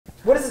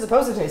What is it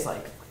supposed to taste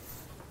like?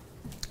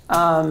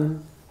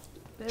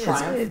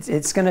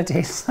 It's going to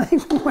taste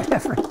like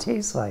whatever it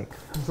tastes like.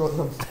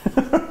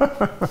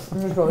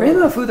 Really,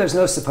 no food, there's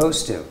no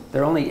supposed to.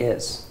 There only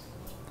is.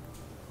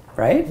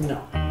 Right?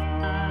 No.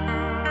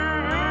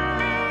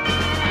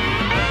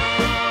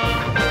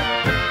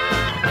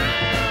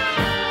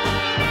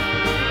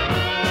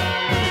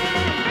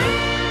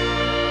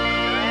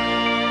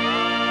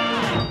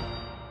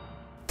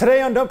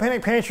 Today on Don't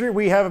Panic Pantry,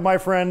 we have my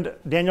friend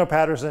Daniel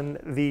Patterson,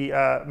 the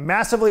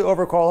massively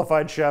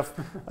overqualified chef,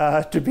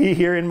 to be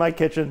here in my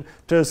kitchen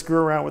to screw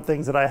around with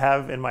things that I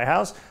have in my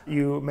house.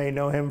 You may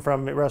know him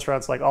from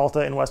restaurants like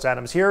Alta in West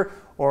Adams here,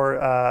 or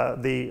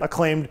the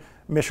acclaimed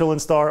Michelin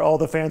star, all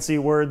the fancy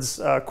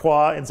words,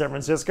 Qua in San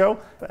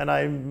Francisco. And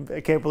I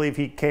can't believe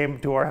he came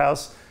to our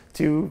house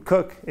to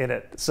cook in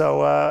it.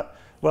 So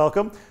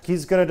welcome.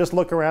 He's gonna just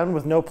look around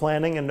with no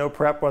planning and no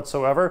prep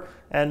whatsoever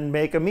and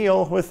make a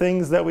meal with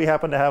things that we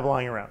happen to have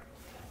lying around.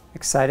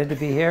 Excited to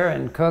be here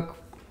and cook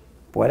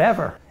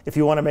whatever. If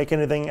you want to make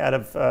anything out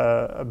of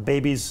a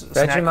baby's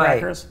snack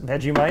crackers,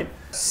 Vegemite.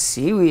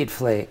 Seaweed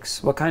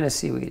flakes. What kind of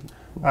seaweed?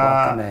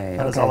 Wakame.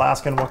 That is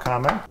Alaskan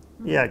wakame.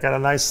 Yeah, got a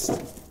nice,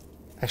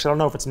 actually I don't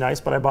know if it's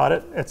nice, but I bought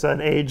it. It's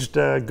an aged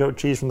goat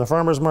cheese from the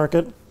farmer's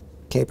market.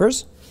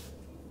 Capers?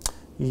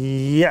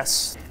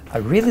 Yes. I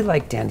really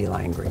like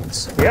dandelion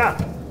greens.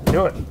 Yeah,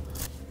 do it.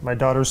 My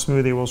daughter's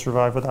smoothie will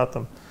survive without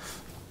them.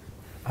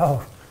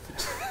 Oh,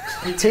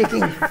 you're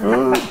taking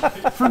food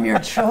from your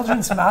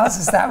children's mouths?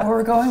 Is that where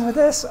we're going with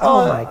this?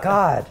 Oh my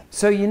God.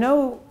 So you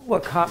know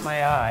what caught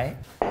my eye?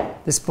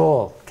 This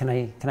bowl, can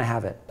I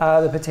have it?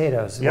 The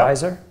potatoes, yep.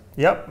 Wiser?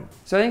 Yep.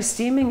 So I think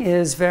steaming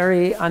is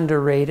very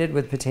underrated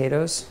with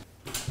potatoes.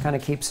 Kind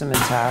of keeps them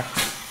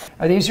intact.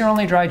 Are these your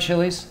only dried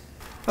chilies?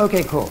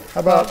 Okay, cool. How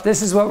about, well,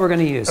 this is what we're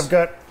gonna use. I've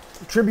got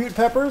tribute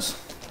peppers.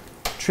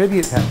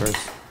 Tribute peppers.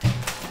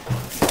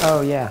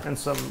 Oh yeah. And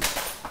some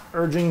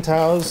urging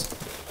taos.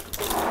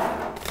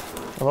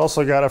 I've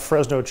also got a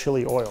Fresno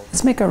chili oil.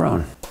 Let's make our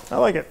own. I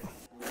like it.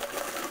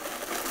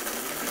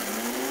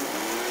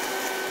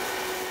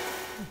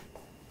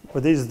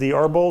 Were these the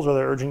arbols or the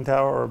urging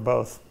tao or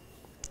both?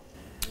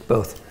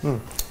 Both.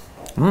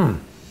 Mmm.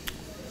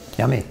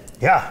 Yummy.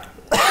 Yeah.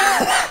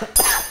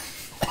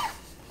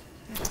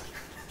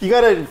 You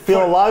gotta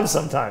feel alive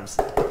sometimes.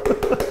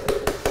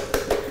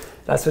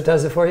 That's what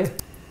does it for you?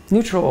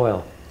 Neutral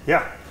oil.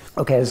 Yeah.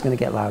 Okay, it's gonna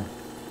get loud.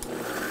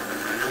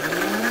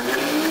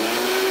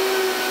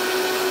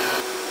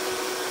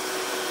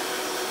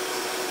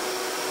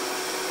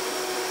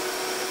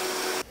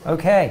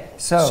 Okay,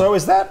 so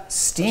is that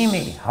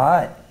steamy,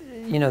 hot?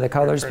 You know, the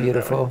color's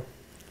beautiful.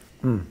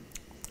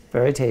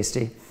 Very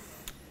tasty.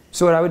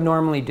 So what I would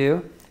normally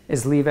do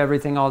is leave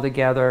everything all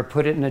together,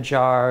 put it in a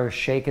jar,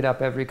 shake it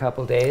up every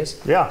couple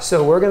days. Yeah.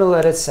 So we're gonna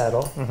let it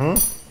settle.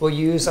 We'll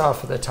use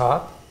off of the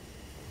top,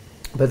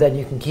 but then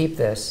you can keep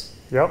this.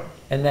 Yep.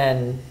 And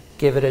then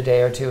give it a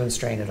day or two and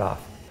strain it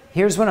off.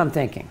 Here's what I'm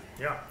thinking.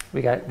 Yeah.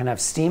 Gonna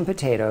have steamed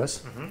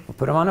potatoes. We'll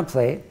put them on a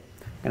plate.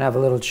 Gonna have a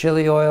little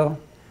chili oil.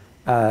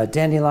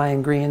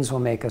 Dandelion greens,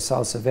 we'll make a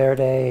salsa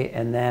verde,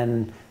 and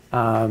then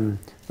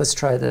let's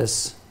try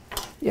this.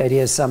 The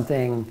idea is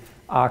something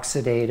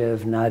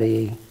oxidative,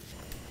 nutty.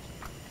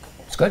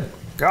 It's good.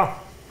 Go.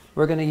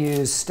 We're gonna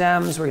use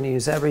stems, we're gonna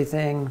use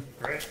everything.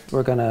 Great.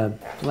 We're gonna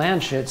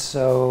blanch it,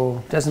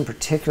 so it doesn't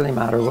particularly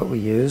matter what we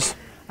use.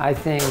 I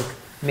think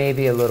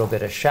maybe a little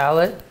bit of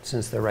shallot,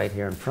 since they're right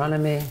here in front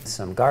of me,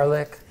 some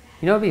garlic.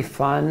 You know what'd be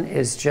fun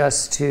is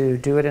just to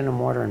do it in a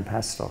mortar and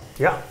pestle.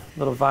 Yeah.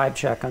 Little vibe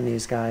check on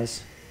these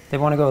guys. They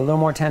want to go a little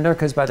more tender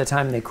because by the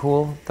time they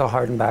cool, they'll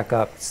harden back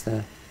up. It's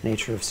the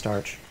nature of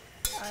starch.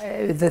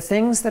 The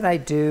things that I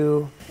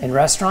do in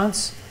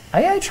restaurants,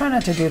 I try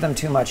not to do them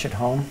too much at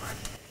home.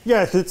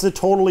 Yeah, it's a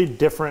totally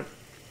different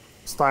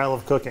style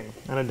of cooking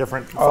and a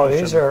different function. Oh,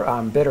 these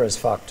are bitter as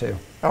fuck too.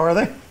 Oh, are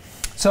they?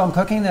 So I'm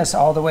cooking this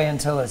all the way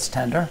until it's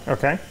tender.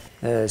 Okay.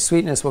 The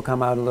sweetness will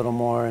come out a little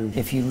more, and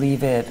if you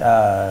leave it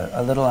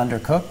a little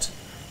undercooked,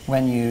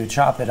 when you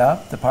chop it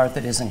up, the part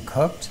that isn't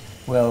cooked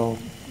will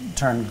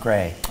turn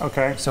gray.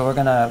 Okay. So we're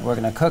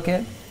gonna cook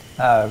it,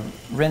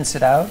 rinse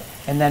it out,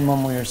 and then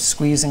when we're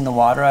squeezing the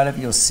water out of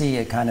it, you'll see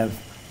it kind of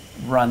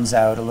runs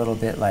out a little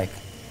bit like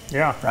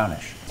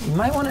brownish. You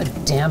might want to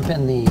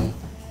dampen the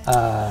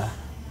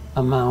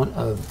amount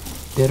of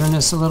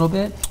bitterness a little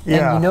bit.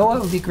 Yeah. And you know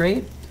what would be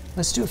great?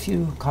 Let's do a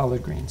few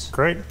collard greens.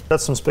 Great.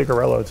 That's some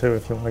spigarello too,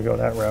 if you want to go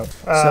that route.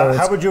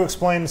 How would you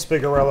explain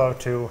spigarello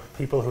to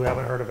people who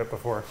haven't heard of it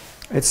before?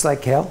 It's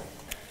like kale.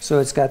 So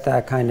it's got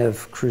that kind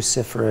of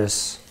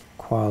cruciferous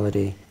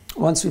quality.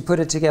 Once we put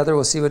it together,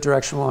 we'll see what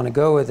direction we want to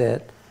go with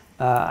it.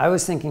 I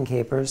was thinking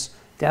capers.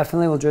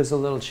 Definitely we'll drizzle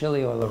a little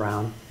chili oil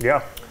around.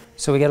 Yeah.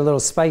 So we get a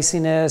little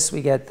spiciness,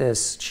 we get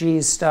this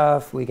cheese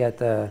stuff, we get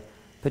the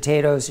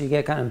potatoes, you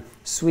get kind of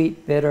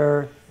sweet,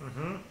 bitter,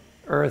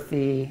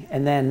 earthy,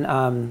 and then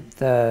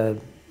the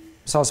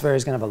salsa verde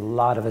is going to have a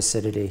lot of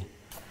acidity.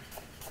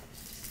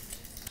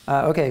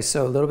 Okay,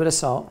 so a little bit of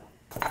salt,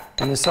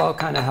 and the salt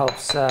kind of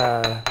helps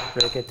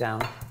break it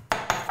down.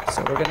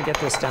 So we're gonna get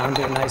this down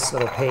to a nice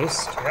little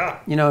paste. Yeah.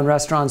 You know, in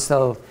restaurants,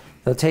 they'll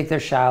take their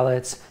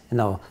shallots and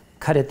they'll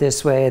cut it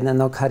this way and then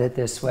they'll cut it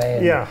this way.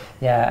 And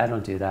yeah, I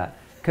don't do that.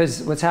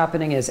 Because what's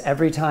happening is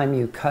every time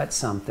you cut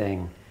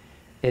something,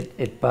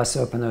 it busts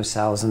open those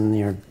cells,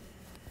 and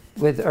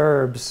with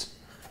herbs,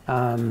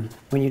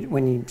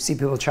 when you see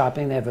people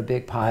chopping, they have a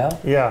big pile.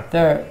 Yeah.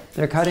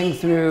 They're cutting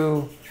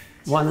through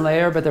one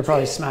layer, but they're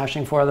probably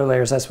smashing 4 other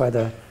layers. That's why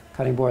the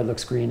cutting board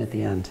looks green at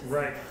the end.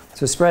 Right.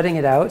 So spreading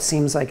it out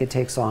seems like it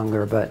takes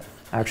longer, but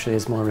actually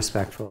is more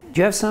respectful.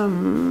 Do you have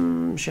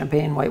some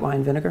champagne white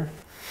wine vinegar?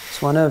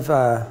 It's one of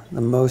the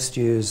most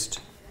used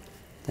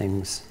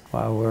things.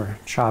 While we're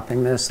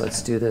chopping this,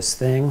 let's do this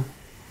thing.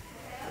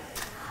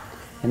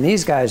 And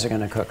these guys are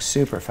gonna cook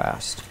super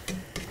fast.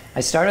 I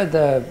started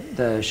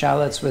the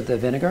shallots with the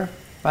vinegar,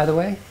 by the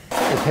way.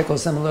 It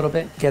pickles them a little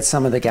bit, gets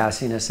some of the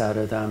gassiness out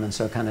of them, and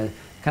so kind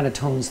of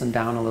tones them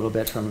down a little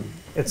bit from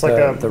it's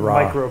like the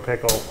raw. Micro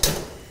pickle.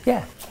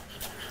 Yeah.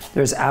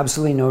 There's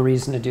absolutely no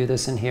reason to do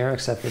this in here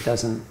except it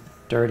doesn't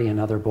dirty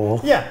another bowl.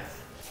 Yeah.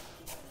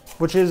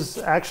 Which is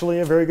actually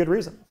a very good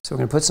reason. So we're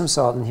gonna put some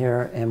salt in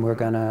here, and we're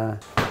gonna...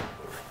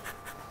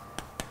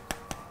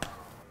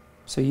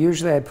 So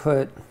usually I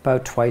put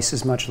about twice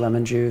as much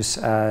lemon juice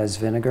as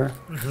vinegar.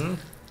 Mm-hmm.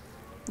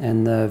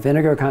 And the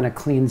vinegar kind of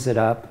cleans it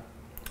up,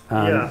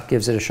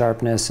 gives it a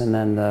sharpness, and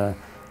then the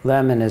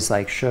lemon is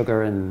like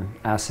sugar and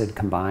acid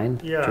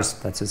combined. Yeah.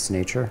 Just that's its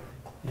nature.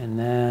 And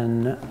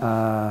then,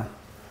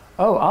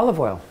 olive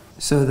oil.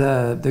 So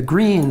the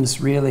greens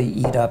really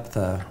eat up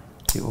the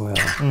oil.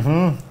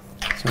 Mm-hmm.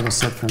 So it'll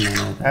sit for a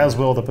minute. As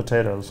will the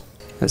potatoes.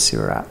 Let's see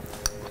where we're at.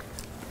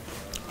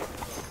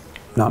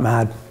 Not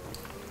mad.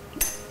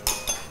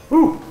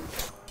 Ooh.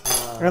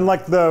 And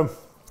like the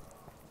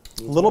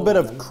little bit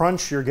of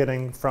crunch you're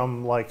getting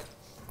from like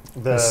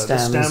the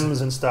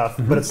stems and stuff,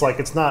 but it's like,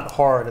 it's not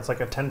hard, it's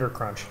like a tender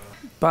crunch.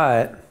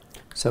 But,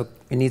 so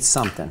it needs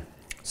something.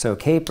 So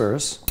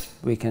capers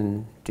we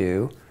can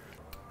do.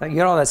 You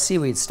got all that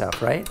seaweed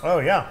stuff, right? Oh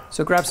yeah.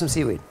 So grab some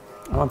seaweed.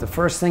 I want the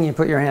first thing you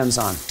put your hands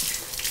on,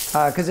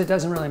 because it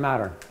doesn't really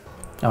matter.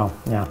 Oh,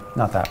 yeah,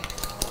 not that.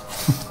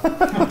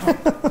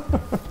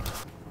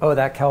 Oh,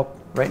 that kelp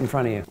right in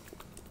front of you.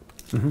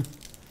 Mm-hmm.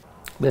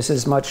 This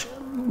is much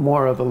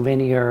more of a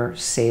linear,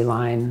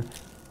 saline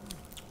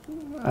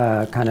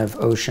kind of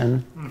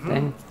ocean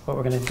thing. What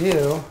we're gonna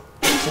do,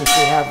 since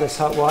we have this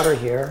hot water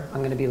here,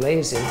 I'm gonna be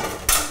lazy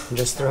and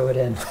just throw it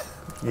in.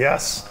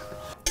 Yes.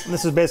 And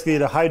this is basically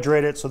to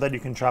hydrate it so that you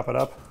can chop it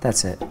up.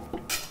 That's it.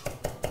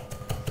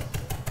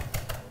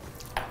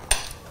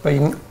 But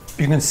you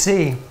can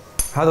see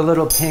how the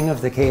little ping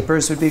of the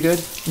capers would be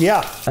good.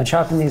 Yeah. I'm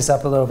chopping these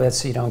up a little bit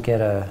so you don't get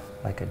a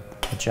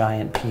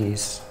giant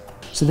piece.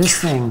 So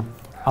this thing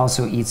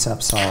also eats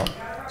up salt.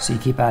 So you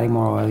keep adding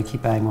more oil, you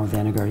keep adding more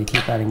vinegar, you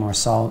keep adding more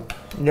salt.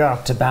 Yeah.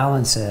 To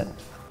balance it.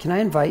 Can I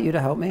invite you to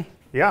help me?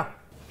 Yeah.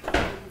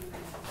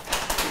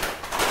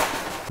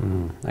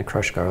 That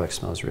crushed garlic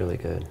smells really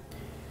good.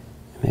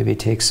 Maybe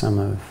take some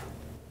of...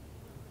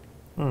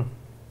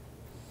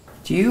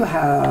 Do you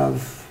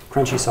have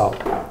crunchy salt?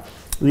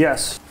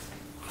 Yes.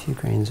 A few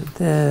grains of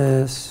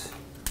this.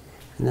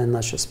 And then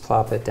let's just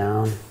plop it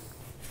down.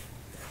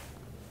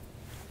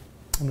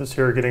 I'm just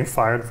here getting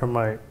fired from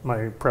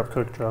my prep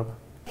cook job.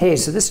 Hey,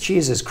 so this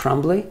cheese is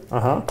crumbly.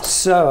 Uh-huh.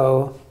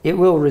 So it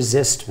will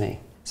resist me.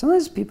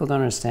 Sometimes people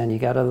don't understand. You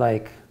gotta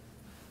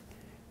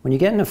when you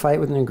get in a fight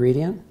with an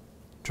ingredient,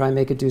 try and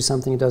make it do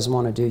something it doesn't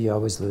want to do, you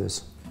always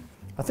lose.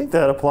 I think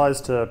that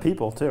applies to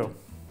people too.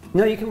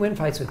 No, you can win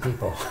fights with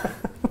people.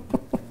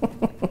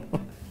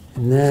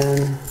 And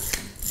then...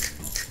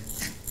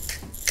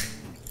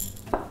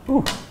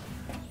 Ooh,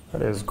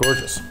 that is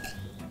gorgeous.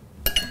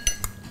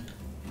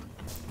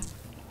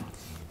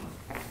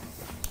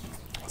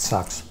 It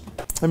sucks.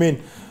 I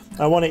mean,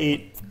 I want to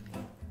eat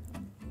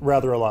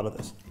rather a lot of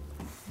this.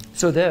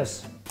 So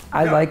this,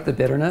 I like the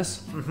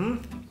bitterness,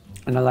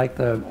 and I like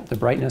the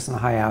brightness and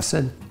the high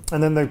acid.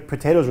 And then the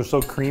potatoes are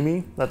so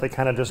creamy that they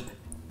kind of just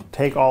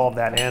take all of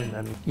that in.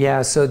 And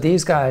yeah, so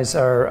these guys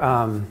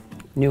are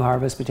new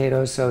harvest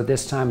potatoes, so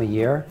this time of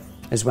year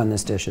is when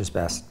this dish is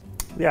best.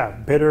 Yeah,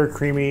 bitter,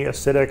 creamy,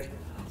 acidic.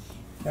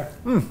 Yeah.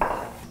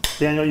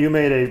 Daniel, you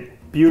made a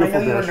beautiful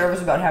dish. I know you were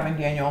nervous about having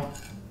Daniel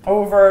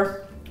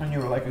over, and you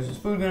were like, is this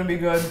food gonna be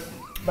good?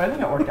 But I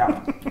think it worked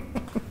out.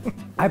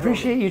 I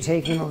appreciate you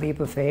taking a leap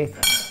of faith,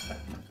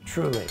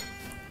 truly.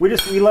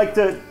 We like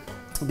to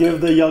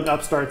give the young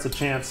upstarts a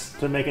chance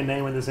to make a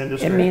name in this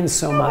industry. It means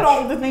so much.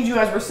 All the things you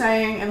guys were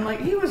saying, and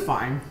like, he was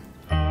fine.